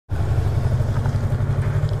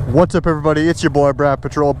What's up, everybody? It's your boy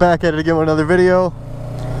Braappatrol back at it again with another video.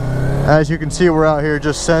 As you can see, we're out here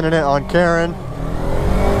just sending it on Karen.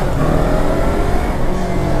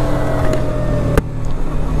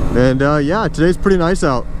 And yeah, today's pretty nice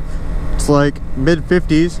out. It's like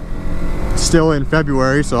mid-50s. Still in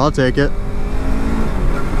February, so I'll take it.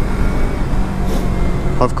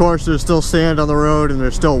 Of course, there's still sand on the road and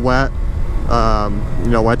they're still wet. You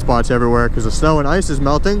know, wet spots everywhere because the snow and ice is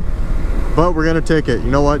melting. But we're gonna take it. You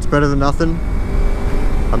know what? It's better than nothing.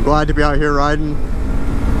 I'm glad to be out here riding.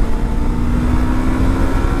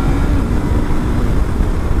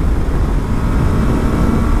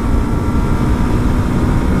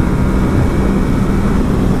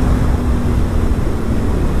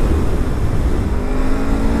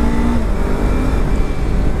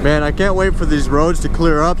 Man, I can't wait for these roads to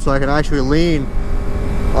clear up so I can actually lean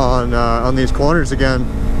on these corners again.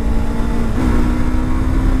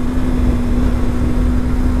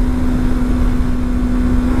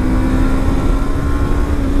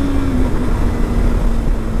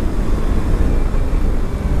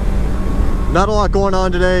 Not a lot going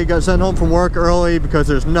on today. Got sent home from work early because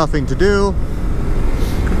there's nothing to do.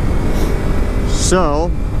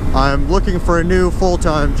 So, I'm looking for a new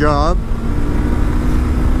full-time job.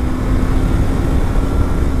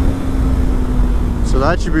 So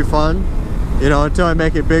that should be fun. You know, until I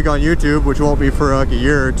make it big on YouTube, which won't be for like a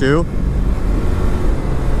year or two.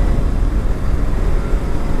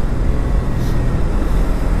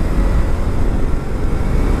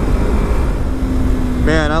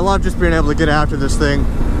 Man, I love just being able to get after this thing.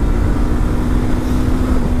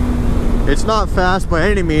 It's not fast by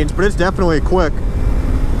any means, but it's definitely quick.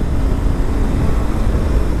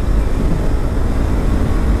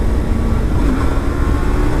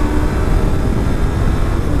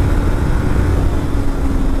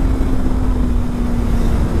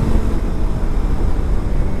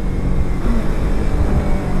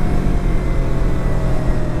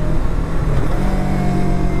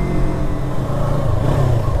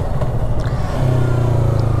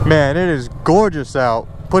 Man, it is gorgeous out.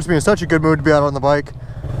 Puts me in such a good mood to be out on the bike.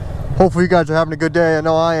 Hopefully you guys are having a good day. I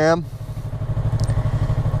know I am.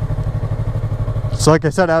 So like I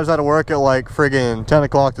said, I was out of work at like friggin' 10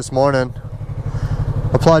 o'clock this morning.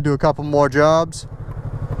 Applied to a couple more jobs.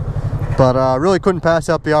 But really couldn't pass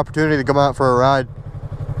up the opportunity to come out for a ride.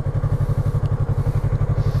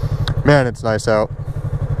 Man, it's nice out.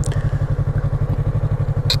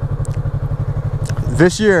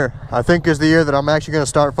 This year, I think, is the year that I'm actually going to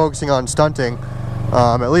start focusing on stunting,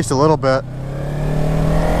 at least a little bit.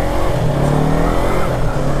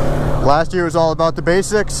 Last year was all about the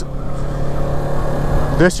basics.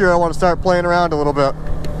 This year I want to start playing around a little bit,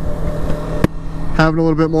 having a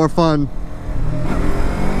little bit more fun.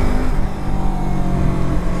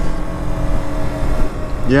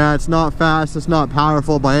 Yeah, it's not fast, it's not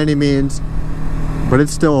powerful by any means, but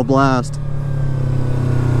it's still a blast.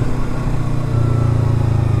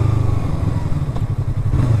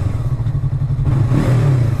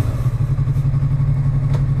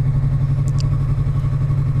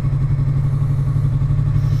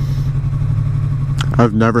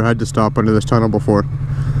 I've never had to stop under this tunnel before.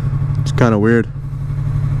 It's kind of weird.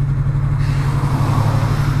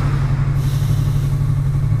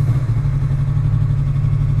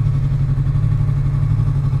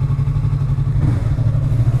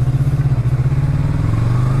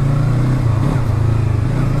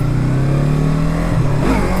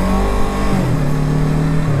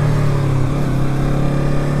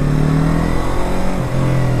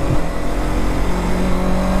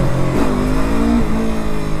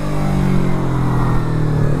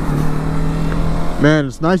 Man,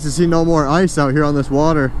 it's nice to see no more ice out here on this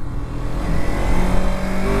water.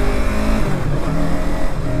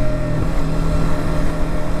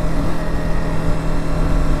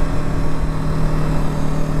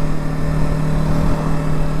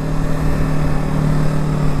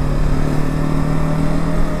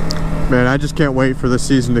 Man, I just can't wait for this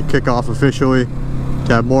season to kick off officially, to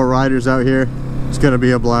have more riders out here. It's gonna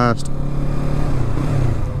be a blast.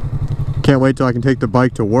 Can't wait till I can take the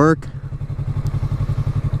bike to work.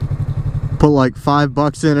 Put like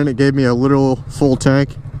 $5 in and it gave me a literal full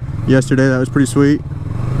tank yesterday. That was pretty sweet.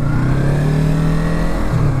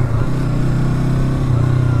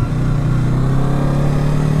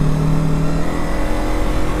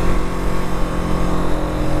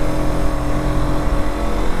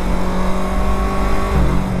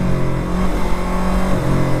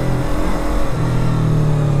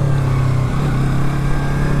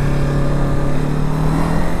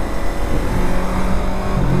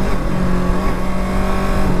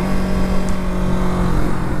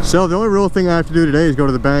 So the only real thing I have to do today is go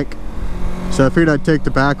to the bank. So I figured I'd take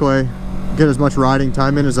the back way, get as much riding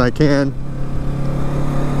time in as I can.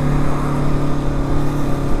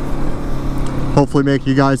 Hopefully make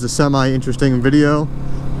you guys a semi-interesting video.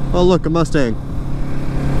 Oh look, a Mustang.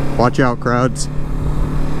 Watch out, crowds.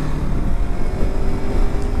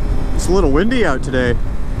 It's a little windy out today.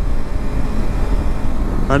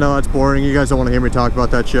 I know that's boring, you guys don't want to hear me talk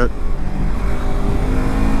about that shit.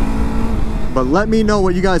 But let me know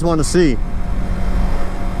what you guys want to see.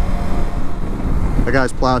 That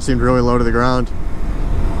guy's plow seemed really low to the ground.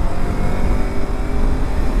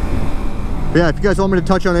 But yeah, if you guys want me to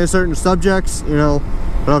touch on any certain subjects, you know,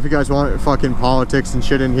 I don't know if you guys want fucking politics and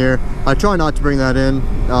shit in here. I try not to bring that in.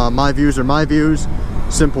 My views are my views.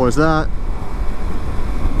 Simple as that.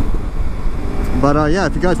 But yeah,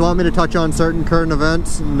 if you guys want me to touch on certain current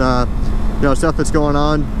events and you know, stuff that's going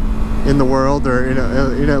on in the world, or in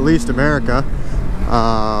at least America,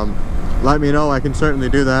 let me know. I can certainly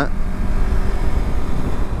do that.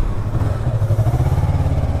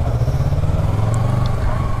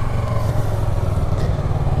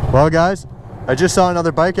 Well guys, I just saw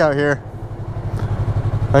another bike out here.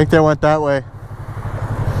 I think they went that way.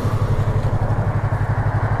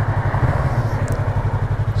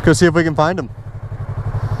 Let's go see if we can find them.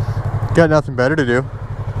 Got nothing better to do.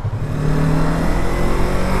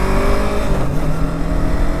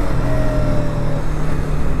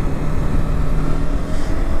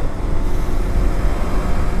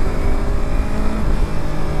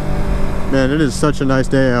 Man, it is such a nice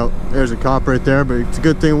day out. There's a cop right there, but it's a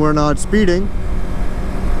good thing we're not speeding.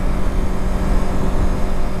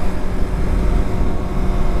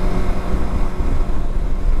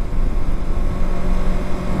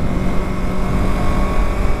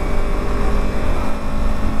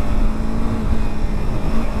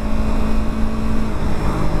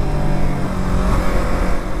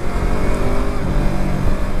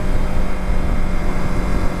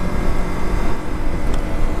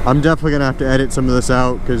 I'm definitely gonna have to edit some of this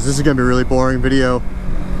out because this is gonna be a really boring video.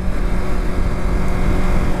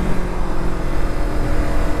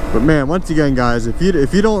 But man, once again, guys, if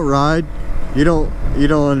you don't ride, you don't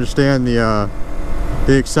understand the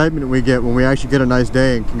excitement we get when we actually get a nice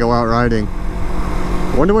day and can go out riding.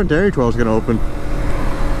 I wonder when Braappatrol is gonna open.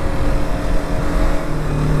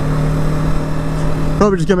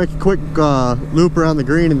 Probably just gonna make a quick loop around the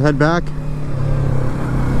green and head back.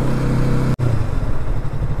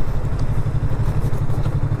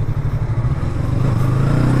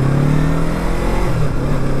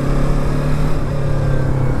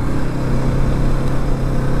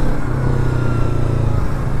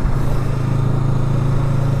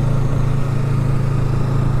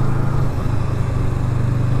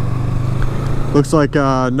 Looks like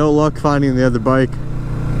no luck finding the other bike.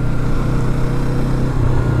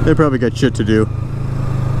 They probably got shit to do.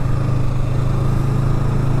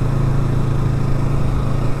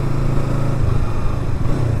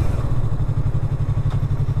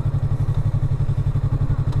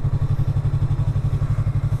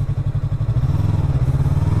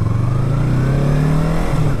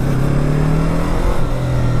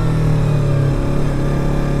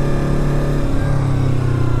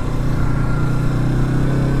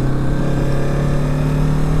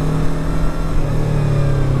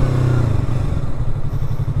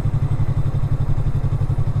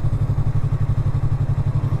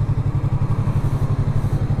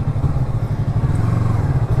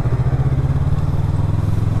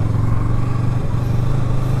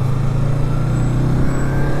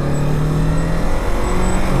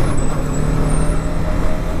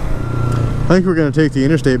 I think we're going to take the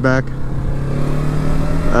interstate back.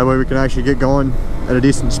 That way we can actually get going at a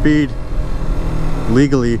decent speed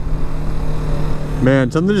legally.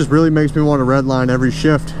 Man, something just really makes me want to redline every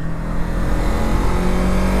shift.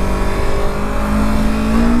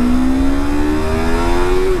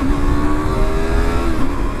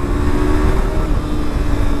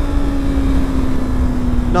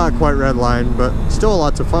 Not quite redline, but still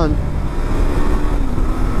lots of fun.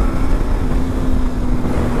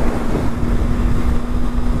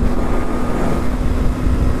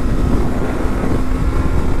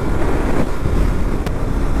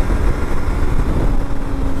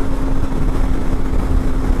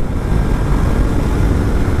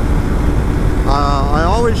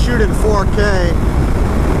 Shoot in 4K,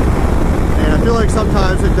 and I feel like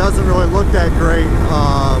sometimes it doesn't really look that great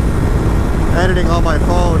editing on my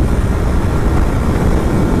phone.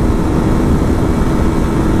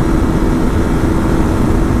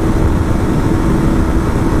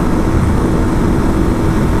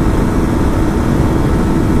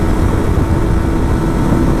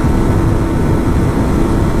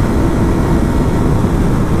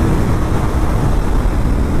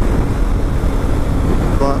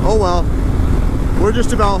 we're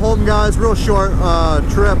just about home, guys. Real short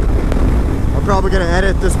trip. I'm probably going to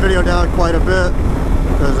edit this video down quite a bit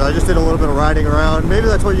because I just did a little bit of riding around. Maybe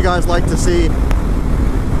that's what you guys like to see.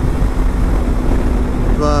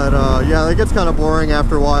 But yeah, it gets kind of boring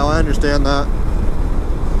after a while. I understand that.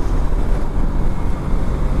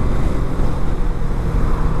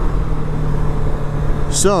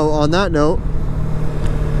 So on that note,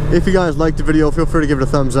 if you guys liked the video, feel free to give it a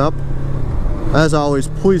thumbs up. As always,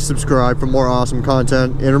 please subscribe for more awesome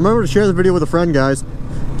content. And remember to share the video with a friend, guys.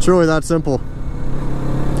 It's really that simple.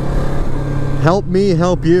 Help me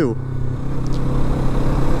help you.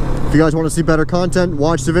 If you guys want to see better content,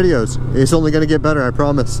 watch the videos. It's only going to get better, I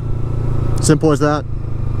promise. Simple as that.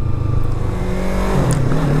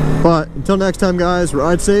 But until next time, guys,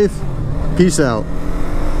 ride safe. Peace out.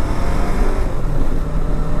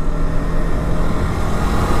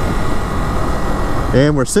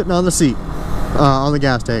 And we're sitting on the seat, on the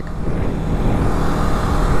gas tank.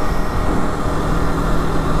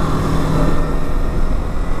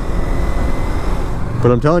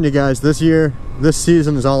 But I'm telling you guys, this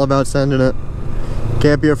season is all about sending it.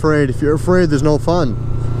 Can't be afraid. If you're afraid, there's no fun.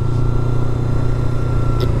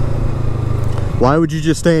 Why would you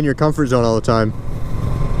just stay in your comfort zone all the time?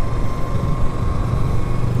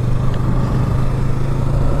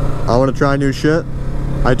 I want to try new shit.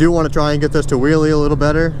 I do want to try and get this to wheelie a little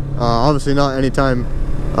better. Obviously not anytime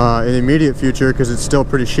in the immediate future because it's still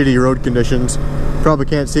pretty shitty road conditions. Probably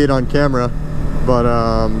can't see it on camera, but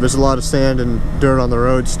there's a lot of sand and dirt on the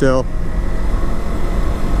road still.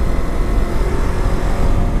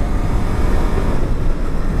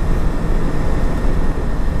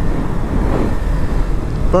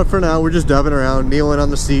 But for now, we're just dubbing around, kneeling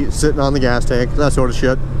on the seat, sitting on the gas tank, that sort of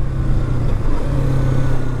shit.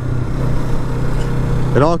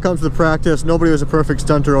 It all comes with practice. Nobody was a perfect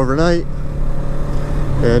stunter overnight.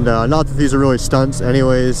 And not that these are really stunts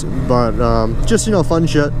anyways, but just, you know, fun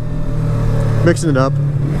shit. Mixing it up.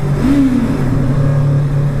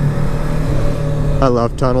 I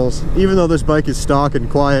love tunnels. Even though this bike is stock and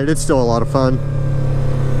quiet, it's still a lot of fun.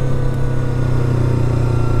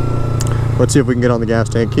 Let's see if we can get on the gas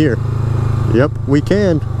tank here. Yep, we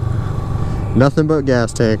can. Nothing but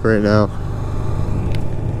gas tank right now.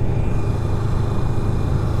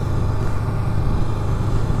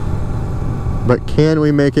 But can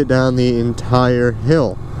we make it down the entire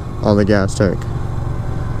hill on the gas tank?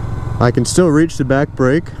 I can still reach the back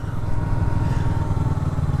brake.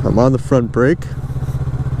 I'm on the front brake.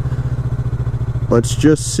 Let's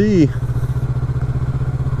just see.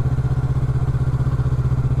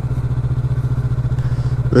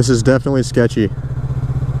 This is definitely sketchy.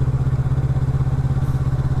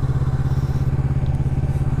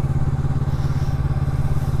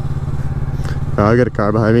 Oh, I got a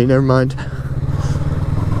car behind me, never mind.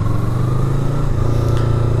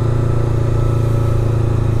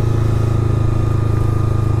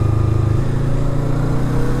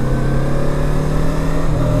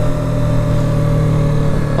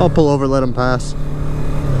 I'll pull over, let him pass.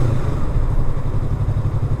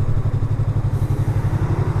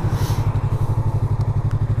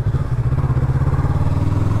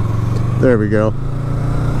 There we go.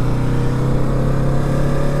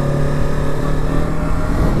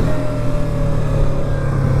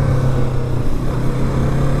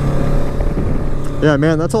 Yeah,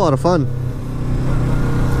 man, that's a lot of fun.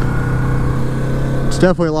 It's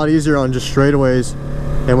definitely a lot easier on just straightaways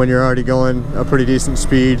and when you're already going a pretty decent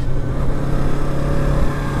speed.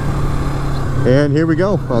 And here we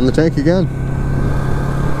go, on the tank again.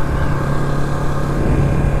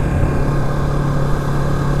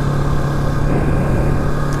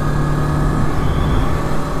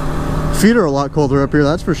 Feet are a lot colder up here,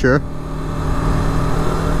 that's for sure.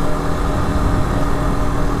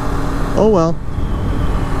 Oh well.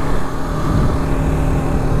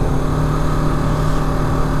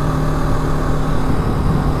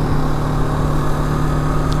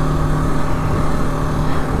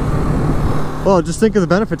 Well, just think of the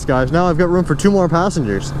benefits, guys. Now I've got room for 2 more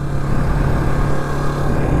passengers.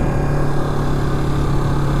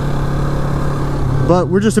 But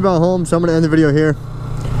we're just about home, so I'm going to end the video here.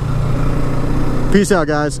 Peace out,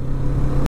 guys.